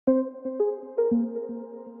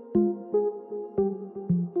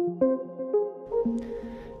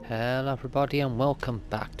Hello everybody and welcome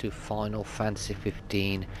back to Final Fantasy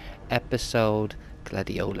 15 episode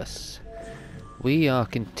Gladiolus. We are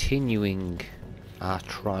continuing our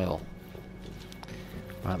trial.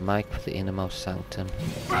 Right, Mike, for the innermost sanctum.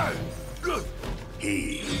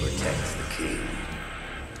 He who protects the king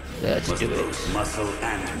Let's must do both it. muscle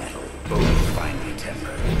and metal, both finely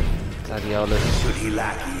tempered. Gladiolus, Should he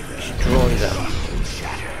lack either, destroy them. he will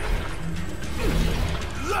shatter.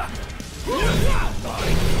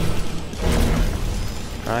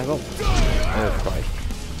 Triangle. Earthquake.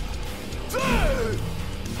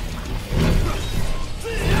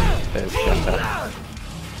 Boom, shatter.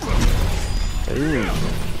 Boom.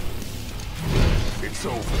 It's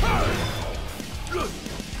over.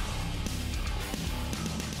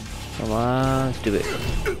 Come on, let's do it.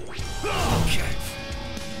 Okay.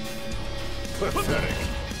 Pathetic.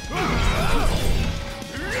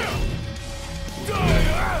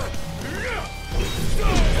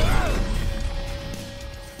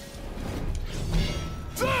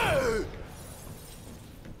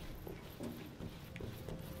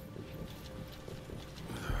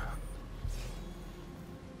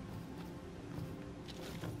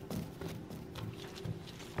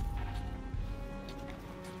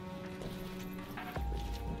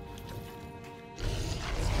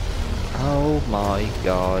 Oh my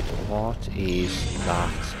god, what is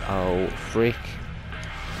that? Oh, frick.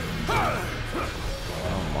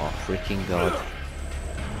 Oh my freaking god.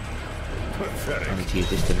 I need to use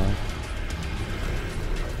this tonight.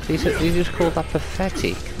 See, so you just call that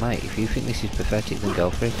pathetic? Mate, if you think this is pathetic, then go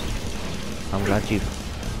for it. I'm glad you...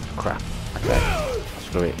 Crap. Okay,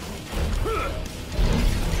 screw it.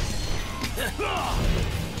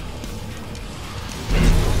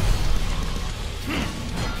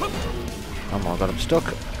 Oh my god, I'm stuck.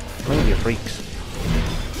 Move, you freaks.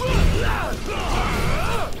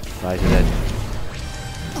 Rise his head.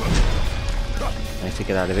 I need to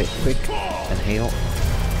get out of it quick and heal.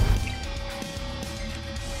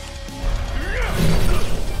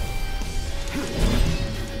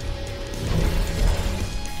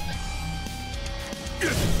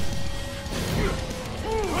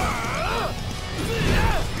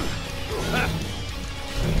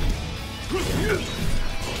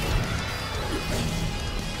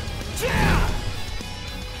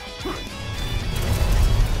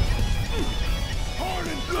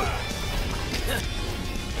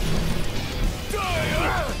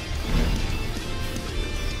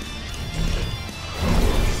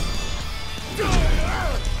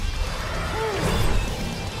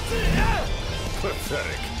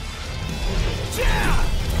 Pathetic.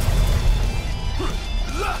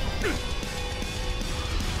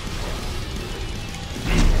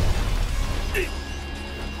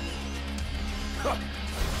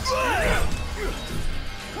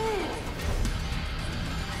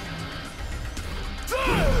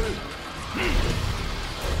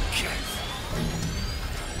 Jesus.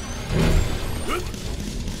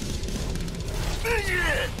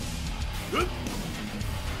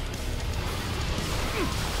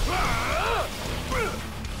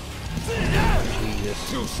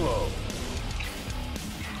 Too slow.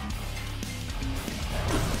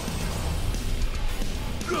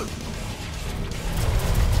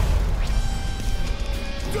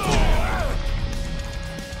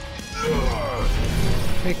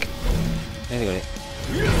 Quick. There you got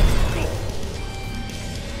it.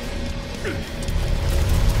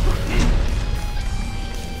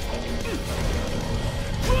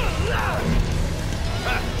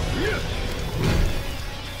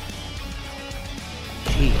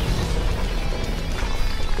 Jeez.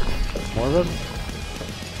 More of them?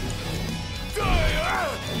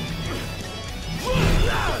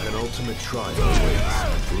 An ultimate trial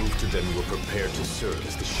awaits. Prove to them you are prepared to serve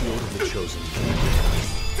as the shield of the chosen king.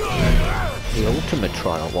 The ultimate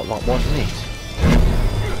trial? What, that wasn't it?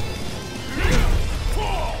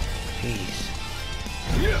 Jeez.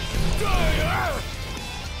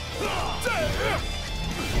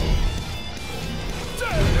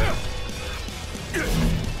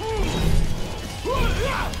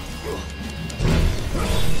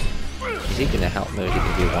 Is he gonna help me or is he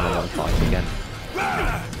gonna be a one-on-one fight again?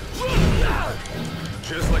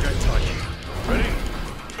 Just like I taught you. Ready?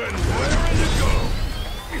 And raring to go!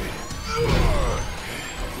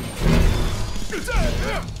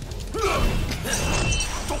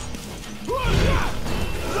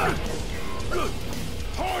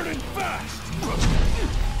 Hard and fast.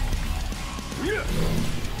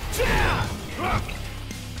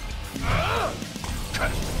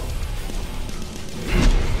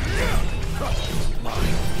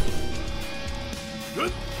 Mine.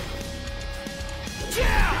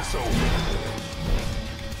 It's over.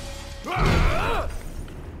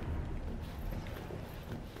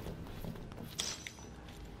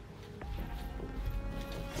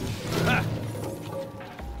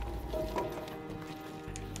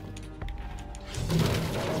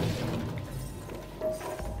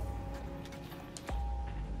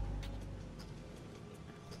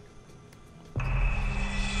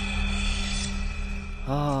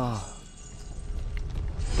 Ah.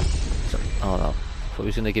 Oh no. I thought he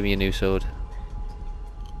was going to give me a new sword.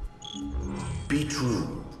 Be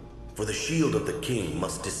true, for the shield of the king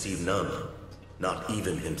must deceive none, not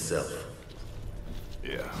even himself.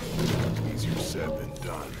 Yeah, easier said than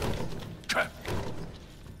done.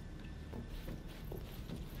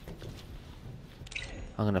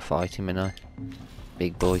 I'm going to fight him, innit?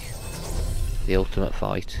 Big boy. The ultimate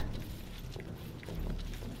fight.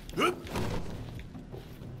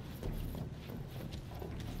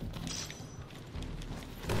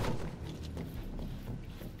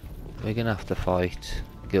 We're gonna have to fight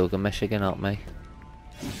Gilgamesh again, aren't we?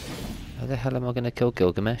 How the hell am I gonna kill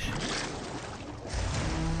Gilgamesh?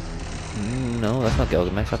 No, that's not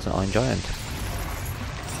Gilgamesh, that's an Iron Giant.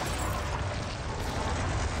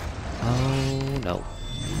 Oh no.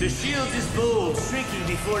 The shield is bold, shrinking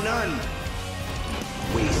before none.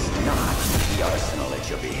 Waste not the arsenal at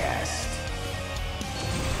your behest.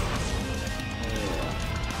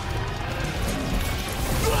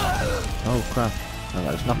 Oh crap. Oh,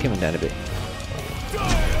 let's knock him down a bit.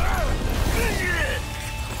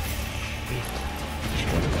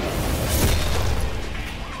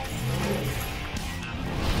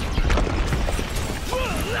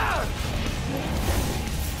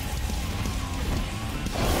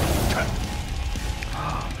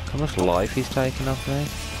 How much life he's taking off me?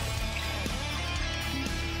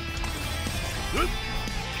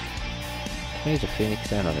 Here's a phoenix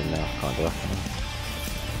down on him now, can't do that.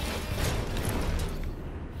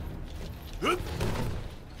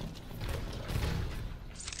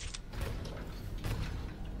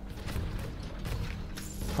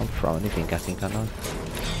 Can't throw anything at him, can I?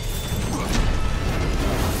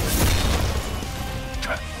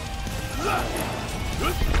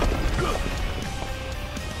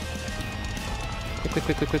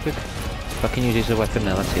 Quick. If I can use this as a weapon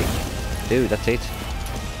now, that's it. Dude, that's it.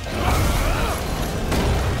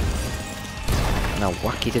 Now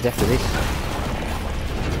whack you to death with this.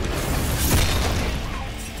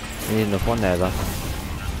 I need enough one there though.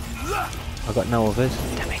 I got no others.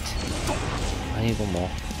 Damn it. I need one more.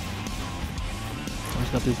 There's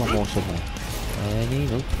gotta be one more somewhere.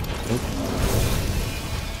 Nope.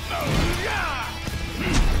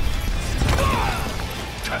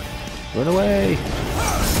 Run away!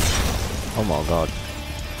 Oh my god.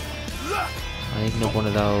 I need another one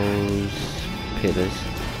of those pillars.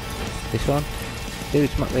 This one? Dude,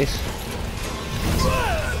 smack this.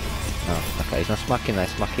 Oh, okay, he's not smacking there,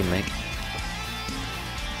 smacking me.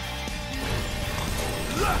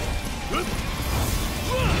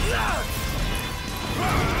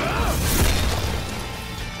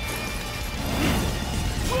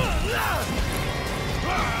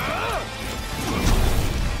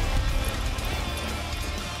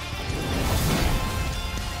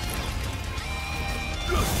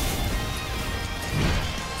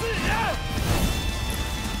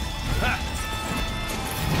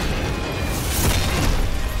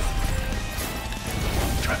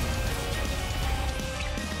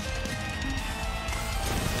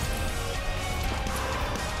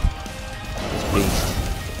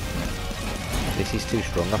 This is too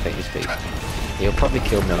strong, I think, this beast. He'll probably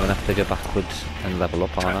kill me, I'm gonna have to go backwards and level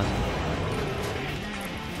up, aren't I?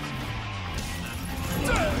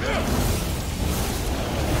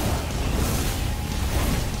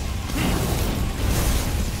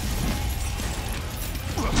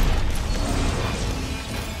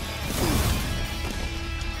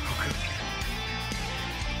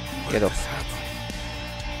 Get up.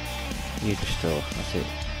 You just still, that's it.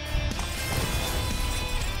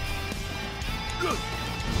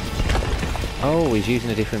 Oh, he's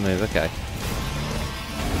using a different move, okay.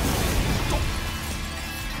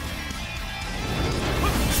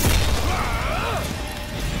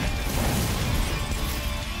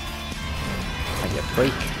 And you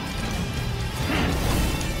freak.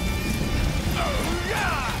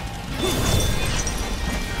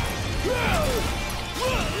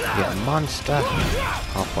 You monster!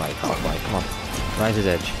 Halfway, come on. Raise his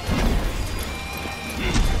edge.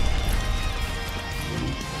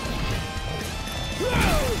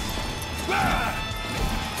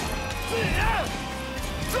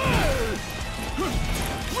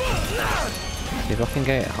 See if I can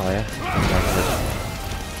get it higher.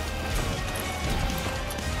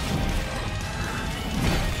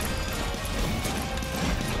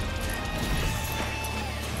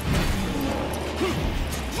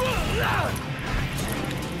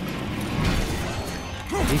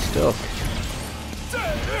 He's stuck.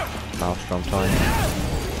 Maelstrom time.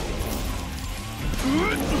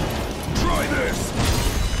 Try this.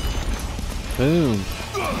 Boom.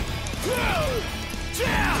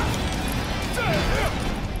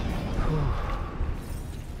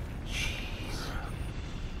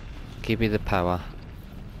 Give me the power.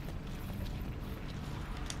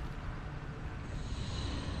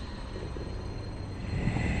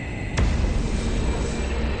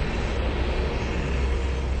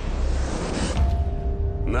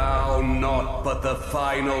 Now naught but the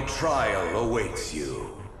final trial awaits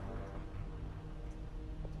you.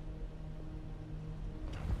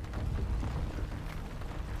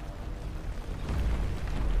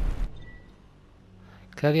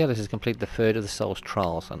 Gladiolus has completed the third of the soul's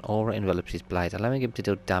trials. An aura envelops his blade, allowing him to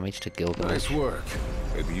deal damage to Gilgamesh. Nice work.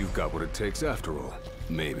 Maybe you've got what it takes after all.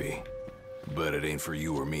 Maybe. But it ain't for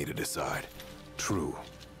you or me to decide. True.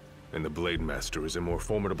 And the Blade Master is a more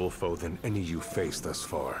formidable foe than any you've faced thus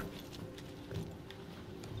far.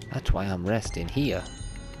 That's why I'm resting here.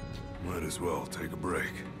 Might as well take a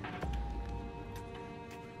break.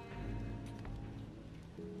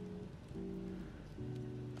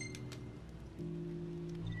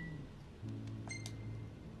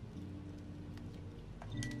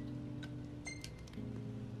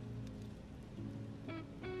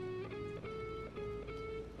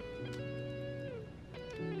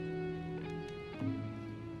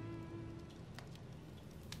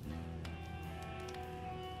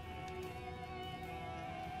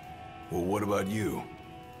 Well, what about you?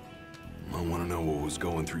 I want to know what was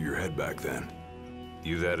going through your head back then.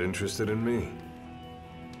 You that interested in me?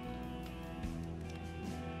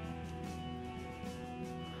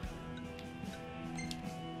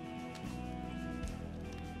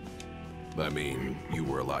 I mean, you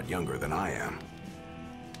were a lot younger than I am.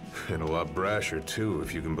 And a lot brasher, too,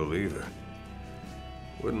 if you can believe it.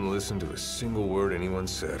 Wouldn't listen to a single word anyone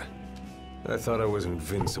said. I thought I was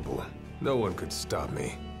invincible. No one could stop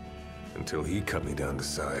me. Until he cut me down to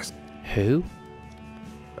size. Who?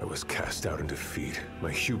 I was cast out in defeat,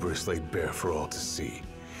 my hubris laid bare for all to see.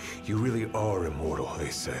 You really are immortal, they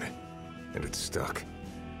said. And it stuck.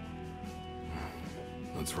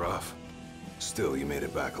 That's rough. Still, you made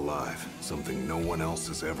it back alive. Something no one else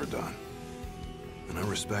has ever done. And I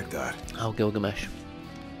respect that. Oh, Gilgamesh.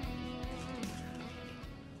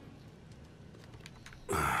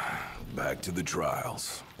 Back to the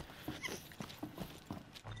trials.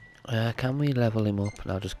 Can we level him up?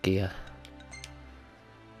 No, just gear.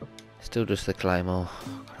 Still just the claymore.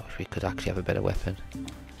 I wish we could actually have a better weapon.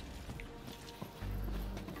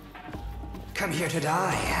 Come here to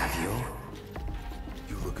die, have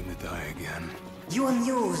you? You looking to die again? You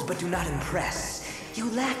amuse but do not impress. You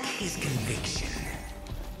lack his conviction.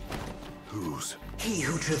 Whose? He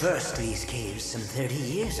who traversed these caves some 30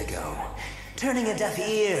 years ago. Turning a deaf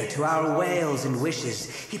ear to our wails and wishes,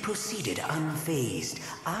 he proceeded unfazed,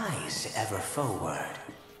 eyes ever forward.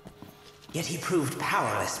 Yet he proved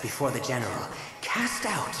powerless before the general, cast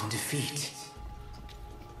out in defeat.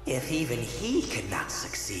 If even he could not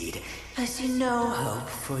succeed, I see no hope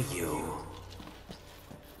for you.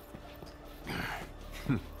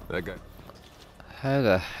 That guy. How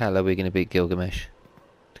the hell are we going to beat Gilgamesh?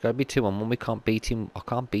 It's got to be 2-on-1. We can't beat him. I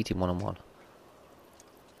can't beat him 1-on-1.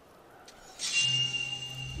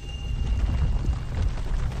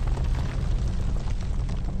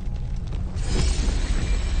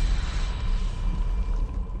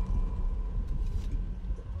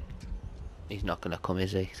 He's not going to come,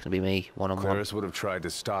 is he? It's going to be me, 1-on-1. Clarus would have tried to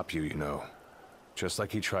stop you, you know. Just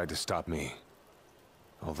like he tried to stop me.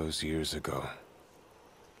 All those years ago.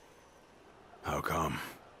 How come?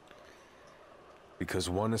 Because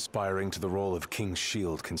one aspiring to the role of King's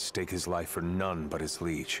Shield can stake his life for none but his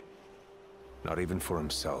liege. Not even for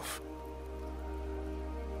himself.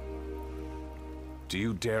 Do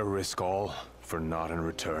you dare risk all for naught in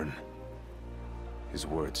return? His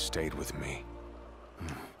words stayed with me.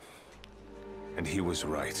 And he was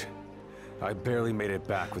right. I barely made it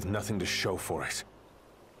back with nothing to show for it.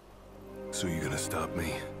 So you gonna stop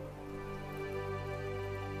me?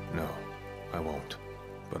 No, I won't.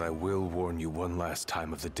 But I will warn you one last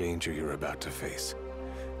time of the danger you're about to face.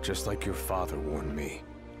 Just like your father warned me.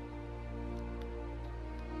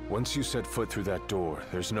 Once you set foot through that door,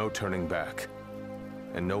 there's no turning back.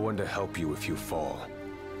 And no one to help you if you fall.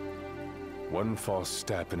 One false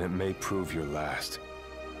step and it may prove your last.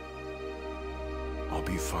 I'll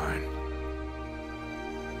be fine.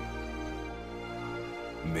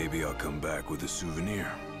 Maybe I'll come back with a souvenir.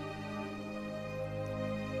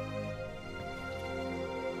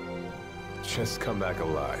 Just come back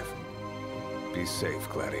alive. Be safe,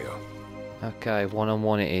 Gladio. Okay,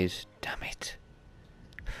 1-on-1 it is. Damn it.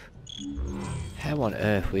 How on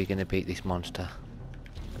earth are we going to beat this monster?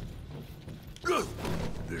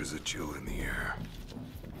 There's a chill in the air.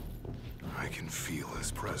 I can feel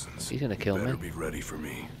his presence. He's gonna kill me. Better be ready for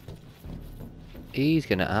me. He's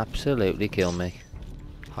going to absolutely kill me.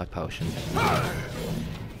 high potions.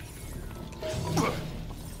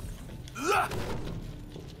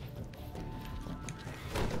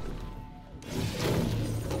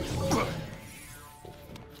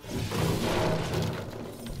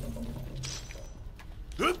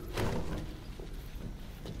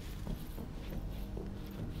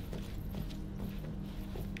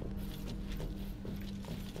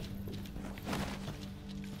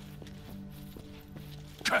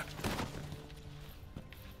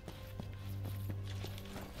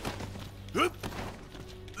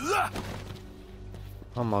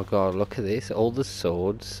 Oh my god, look at this, all the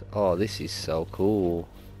swords. Oh, this is so cool.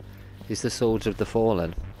 It's the swords of the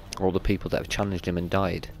fallen. All the people that have challenged him and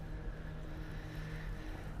died.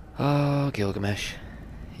 Oh, Gilgamesh.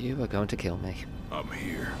 You are going to kill me. I'm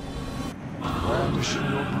here. Brandishing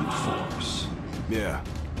your brute force. Yeah.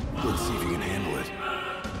 Let's see if you can handle it.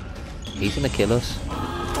 He's gonna kill us.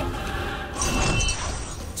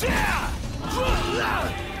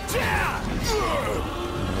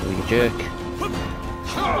 Oh, you jerk.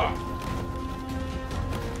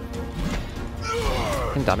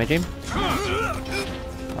 I can damage him.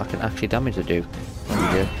 I can actually damage the Duke. Oh, you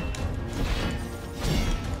jerk.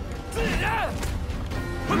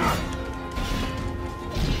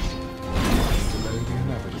 Delay the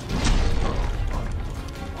inevitable.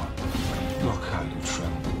 Look how you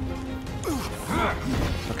tremble.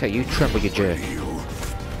 Okay, you tremble, you jerk.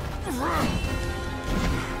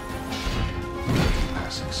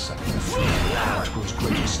 Passing second. Heart grows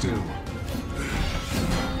greater still.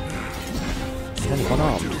 He's only one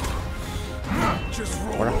armed.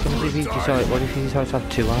 What happens if he decides? What if he decides to have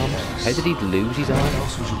two arms? How did he lose his arm? What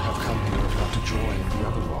else would you have come here if not to join the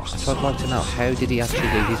other lost So I'd like to know, how did he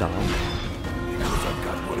actually lose his arm? Because I've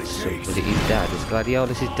got what it takes. Was it his dad? Was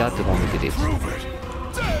Gladiolus his dad the one who did it? Prove it.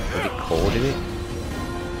 Was it Core did it?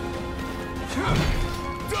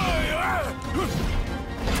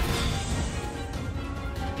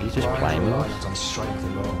 He's just playing with us. reliance on strength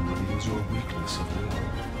alone reveals your weakness of will.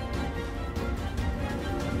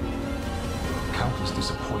 Countless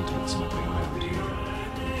disappointments may be remembered here.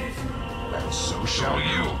 And so shall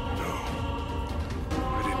you. No.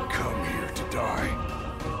 I didn't come here to die.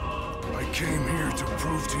 I came here to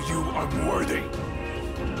prove to you I'm worthy.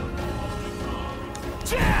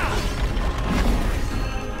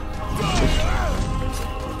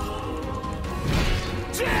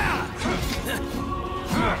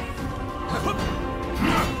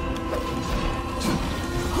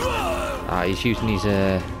 Ah, he's using his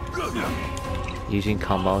using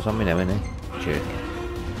combos on me now, isn't he? Jerk.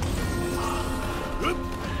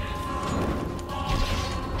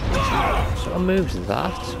 What sort of moves is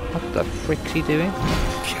that? What the frick's he doing?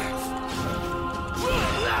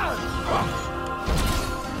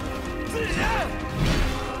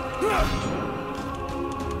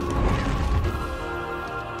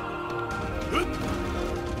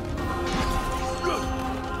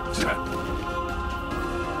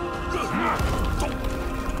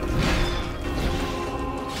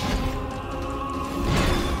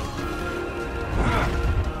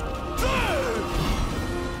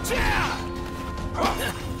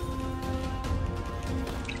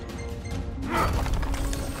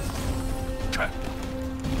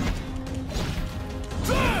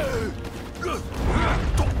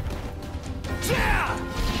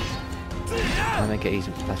 And then get his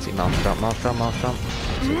plastic maelstrom.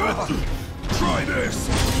 Try this.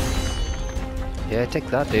 Yeah, take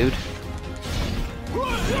that, dude.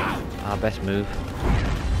 Our best move.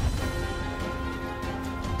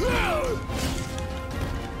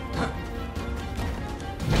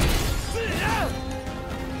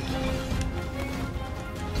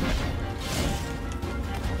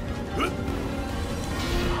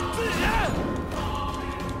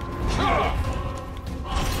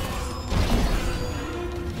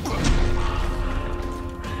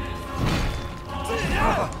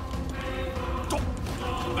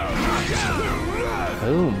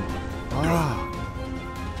 Boom. Ah.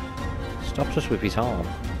 Stops us with his arm.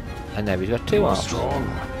 And now he's got two You are arms. strong,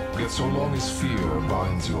 yet so long as fear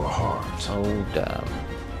binds your heart, Oh, damn.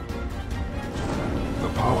 the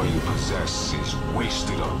power you possess is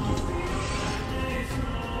wasted on you.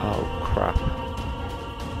 Oh, crap.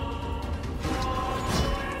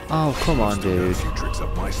 Oh, come on, dude. A few tricks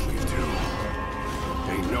up my sleeve too.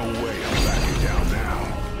 Ain't no way I'm backing down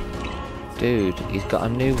now. Dude, he's got a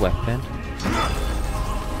new weapon.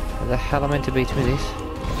 How the hell am I meant to beat him with this?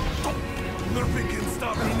 Nothing can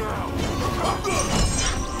stop me now.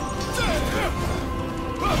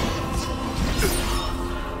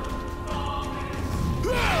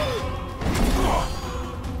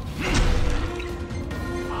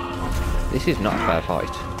 This is not a fair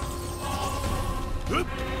fight.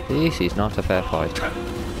 This is not a fair fight.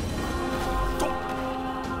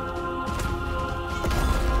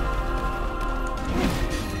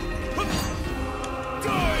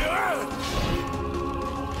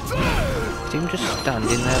 Is him just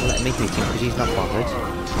standing there letting me hit him because he's not bothered?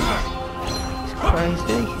 It's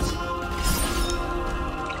crazy.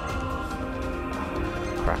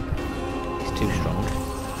 Crap. He's too strong.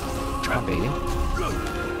 Can't beat him.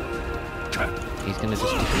 He's gonna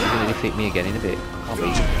defeat me again in a bit. Can't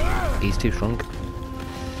beat him. He's too strong.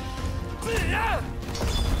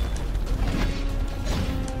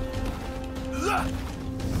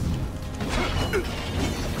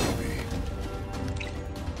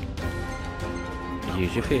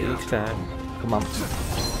 Use your feet each time. Come on.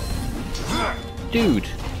 Dude!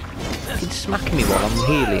 He's smacking me while I'm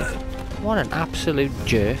healing. What an absolute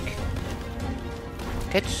jerk.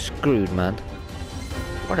 Get screwed, man.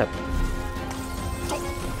 What a...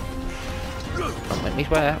 Don't make me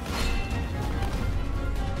swear.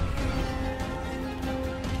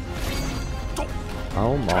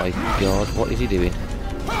 Oh my god, what is he doing?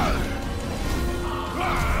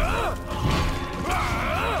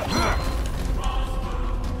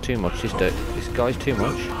 Too much, this guy's too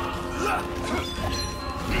much.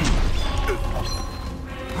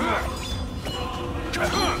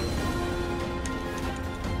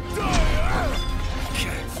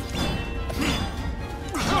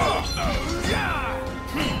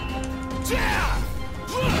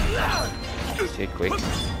 Too quick. He's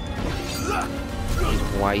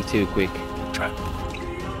way too quick.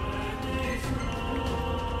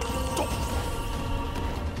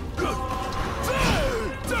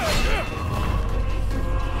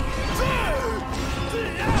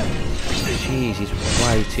 Jeez, he's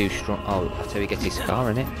way too strong. Oh, that's how he gets his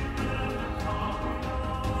scar, innit?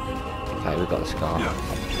 Okay, we've got the scar.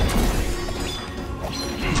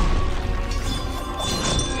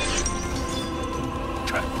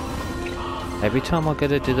 Every time I go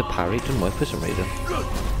to do the parry, it doesn't work for some reason.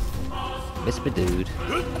 Miss me, dude.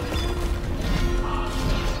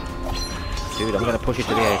 Dude, I'm gonna push you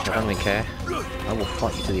to the edge. I don't even care. I will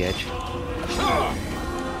fight you to the edge.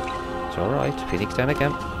 It's alright. Phoenix down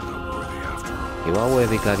again. You are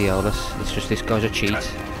worthy, Gladiolus. It's just this guy's a cheat.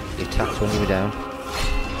 He attacks when you were down.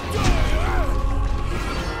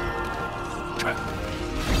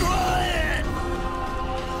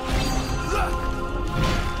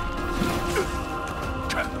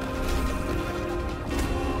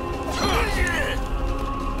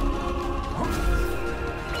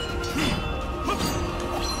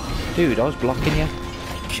 Dude, I was blocking you.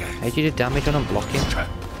 How did you do damage when I'm blocking?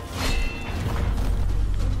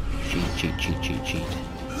 Cheat.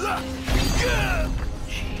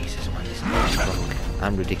 Jesus, man, this guy's strong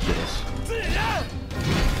and ridiculous.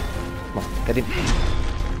 Come on, get him.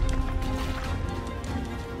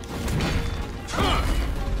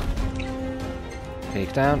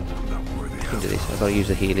 Phoenix down. I can do this. I've got to use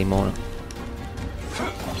the healing more.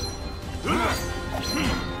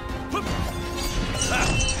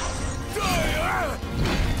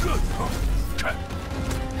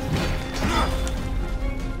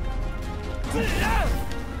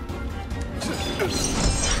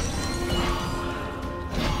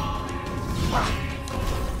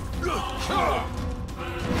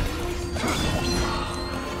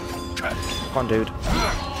 Come on, dude.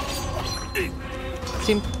 Get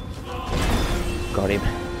him. Got him.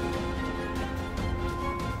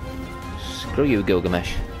 Screw you,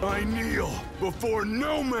 Gilgamesh. I kneel before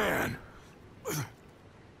no man.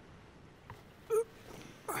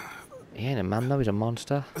 He ain't a man though, he's a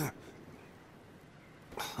monster.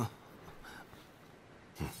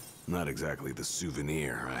 Not exactly the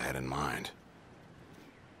souvenir I had in mind.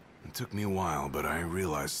 It took me a while, but I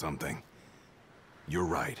realized something. You're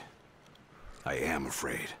right. I am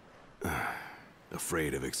afraid.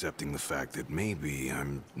 Afraid of accepting the fact that maybe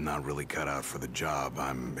I'm not really cut out for the job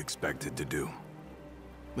I'm expected to do.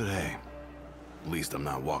 But hey, at least I'm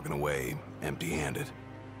not walking away empty-handed.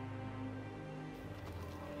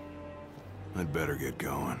 I'd better get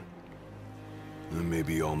going. I may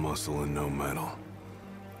be all muscle and no metal,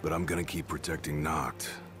 but I'm gonna keep protecting Noct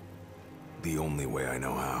the only way I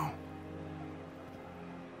know how.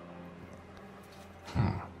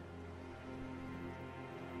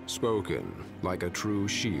 Spoken like a true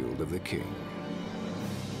shield of the king.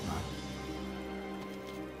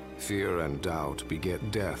 Fear and doubt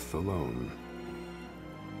beget death alone.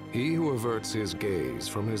 He who averts his gaze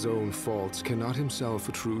from his own faults cannot himself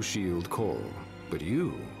a true shield call. But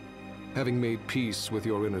you, having made peace with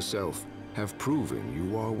your inner self, have proven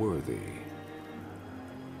you are worthy.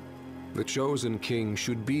 The chosen king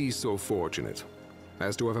should be so fortunate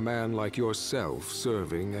as to have a man like yourself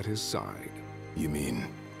serving at his side. You mean...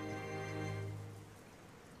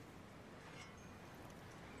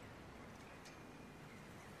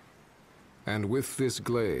 And with this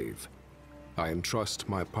glaive, I entrust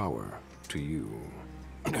my power to you.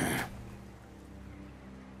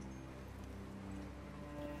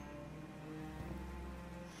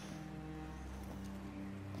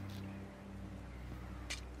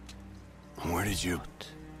 Where did you...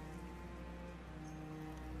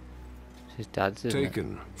 His dad's, isn't it?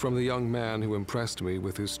 Taken from the young man who impressed me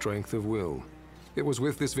with his strength of will. It was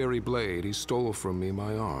with this very blade he stole from me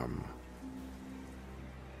my arm.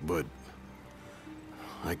 But...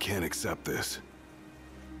 I can't accept this.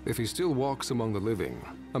 If he still walks among the living,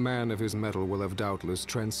 a man of his mettle will have doubtless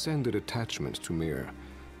transcended attachment to mere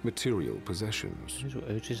material possessions. Who's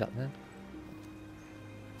is that then?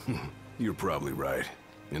 You're probably right.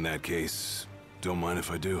 In that case, don't mind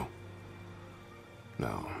if I do.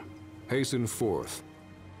 Now, hasten forth,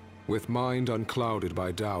 with mind unclouded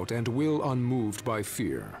by doubt and will unmoved by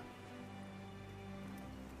fear.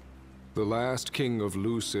 The last king of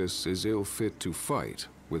Lucis is ill fit to fight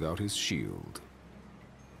without his shield.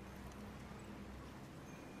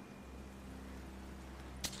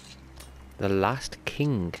 The last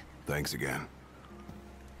king. Thanks again.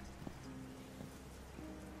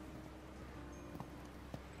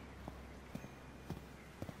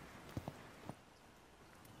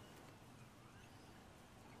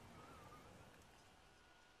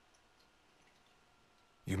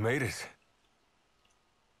 You made it.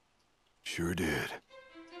 Sure did.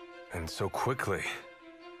 And so quickly.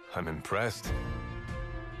 I'm impressed.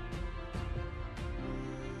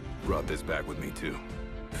 Brought this back with me too.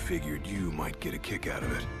 Figured you might get a kick out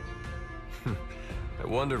of it. I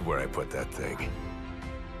wondered where I put that thing.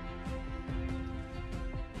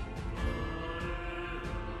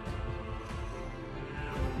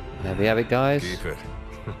 There we have it, guys. Keep it.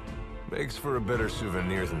 Makes for a better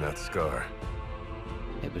souvenir than that scar.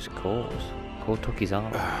 It was Cause. Cause took his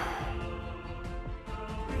arm.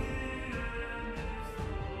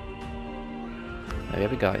 There we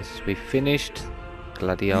have it, guys. We finished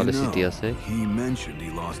Gladiolus' DLC. He mentioned he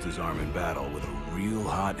lost his arm in battle with a real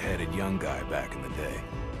hot-headed young guy back in the day.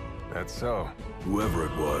 That's so. Whoever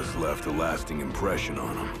it was left a lasting impression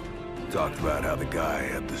on him. Talked about how the guy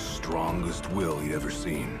had the strongest will he'd ever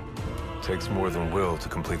seen. Takes more than will to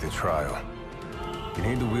complete the trial. You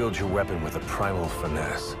need to wield your weapon with a primal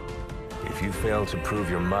finesse. If you fail to prove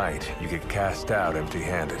your might, you get cast out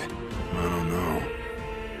empty-handed. I don't know.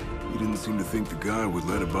 He didn't seem to think the guy would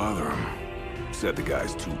let it bother him. Said the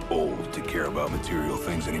guy's too old to care about material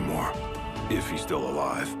things anymore. If he's still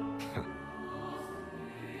alive.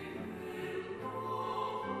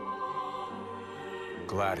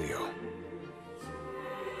 Gladio.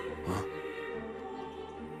 Huh?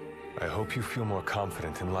 I hope you feel more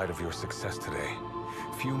confident in light of your success today.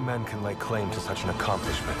 Few men can lay claim to such an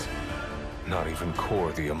accomplishment. Not even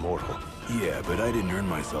Kor the Immortal. Yeah, but I didn't earn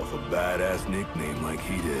myself a badass nickname like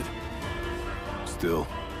he did. Still,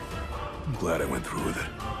 I'm glad I went through with it.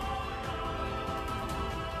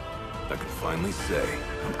 I can finally say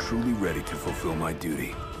I'm truly ready to fulfill my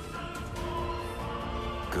duty.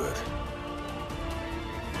 Good.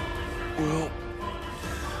 Well,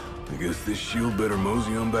 I guess this shield better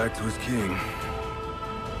mosey on back to his king.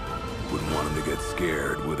 Wouldn't want him to get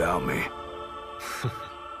scared without me.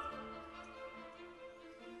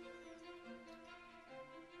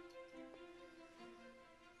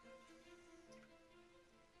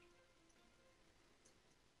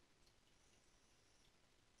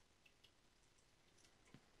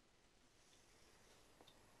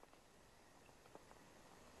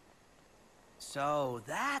 So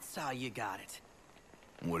that's how you got it.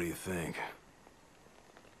 What do you think?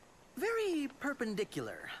 Very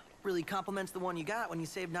perpendicular. Really complements the one you got when you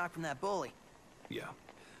saved Nock from that bully. Yeah.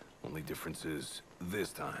 Only difference is,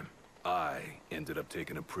 this time, I ended up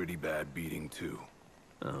taking a pretty bad beating too.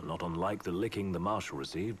 Not unlike the licking the Marshal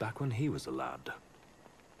received back when he was a lad.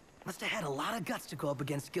 Must have had a lot of guts to go up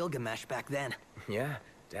against Gilgamesh back then. Yeah,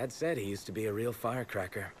 Dad said he used to be a real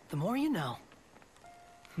firecracker. The more you know.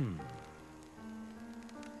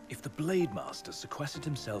 If the Blade Master sequestered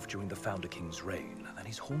himself during the Founder King's reign, then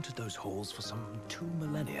he's haunted those halls for some 2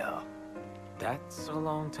 millennia. That's a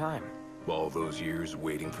long time. All those years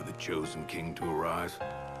waiting for the chosen king to arise.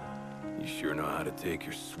 You sure know how to take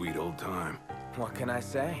your sweet old time. What can I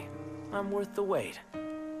say? I'm worth the wait.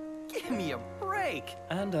 Give me a break!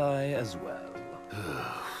 And I as well.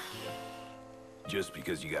 Just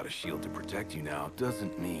because you got a shield to protect you now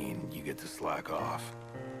doesn't mean you get to slack off.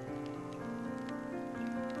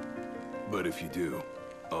 But if you do,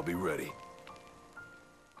 I'll be ready.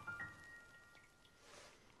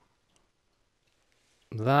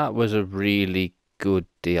 That was a really good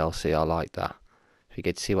DLC, I like that. We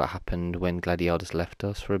get to see what happened when Gladiolus left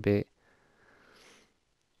us for a bit.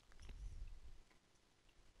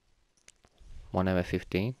 1 hour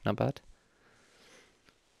 15, not bad.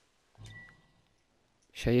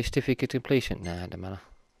 Show your certificate of completion? Nah, don't matter.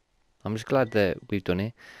 I'm just glad that we've done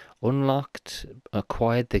it. Unlocked,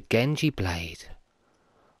 acquired the Genji blade.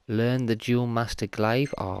 Learned the dual master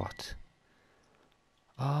glaive art.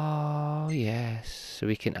 Oh yes, so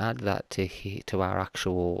we can add that to our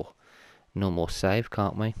actual normal save,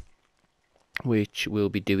 can't we? Which we'll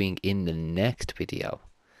be doing in the next video,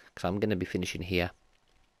 because I'm going to be finishing here.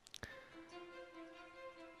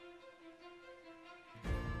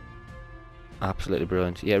 Absolutely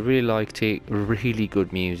brilliant. Yeah, really liked it. Really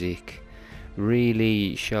good music.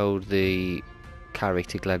 Really showed the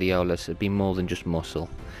character Gladiolus to be more than just muscle.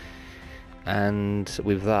 And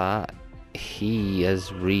with that, he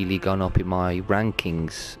has really gone up in my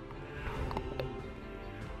rankings.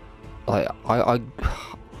 I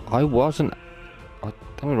wasn't. Don't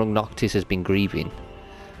get me wrong, Noctis has been grieving,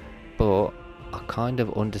 but I kind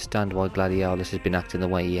of understand why Gladiolus has been acting the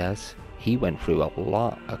way he has. He went through a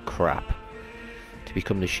lot of crap to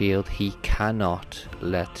become the shield. He cannot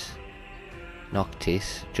let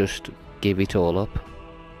Noctis just give it all up.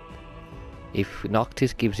 If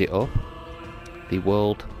Noctis gives it up, the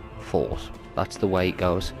world falls. That's the way it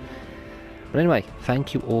goes. But anyway,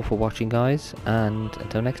 thank you all for watching, guys, and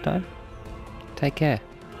until next time, take care.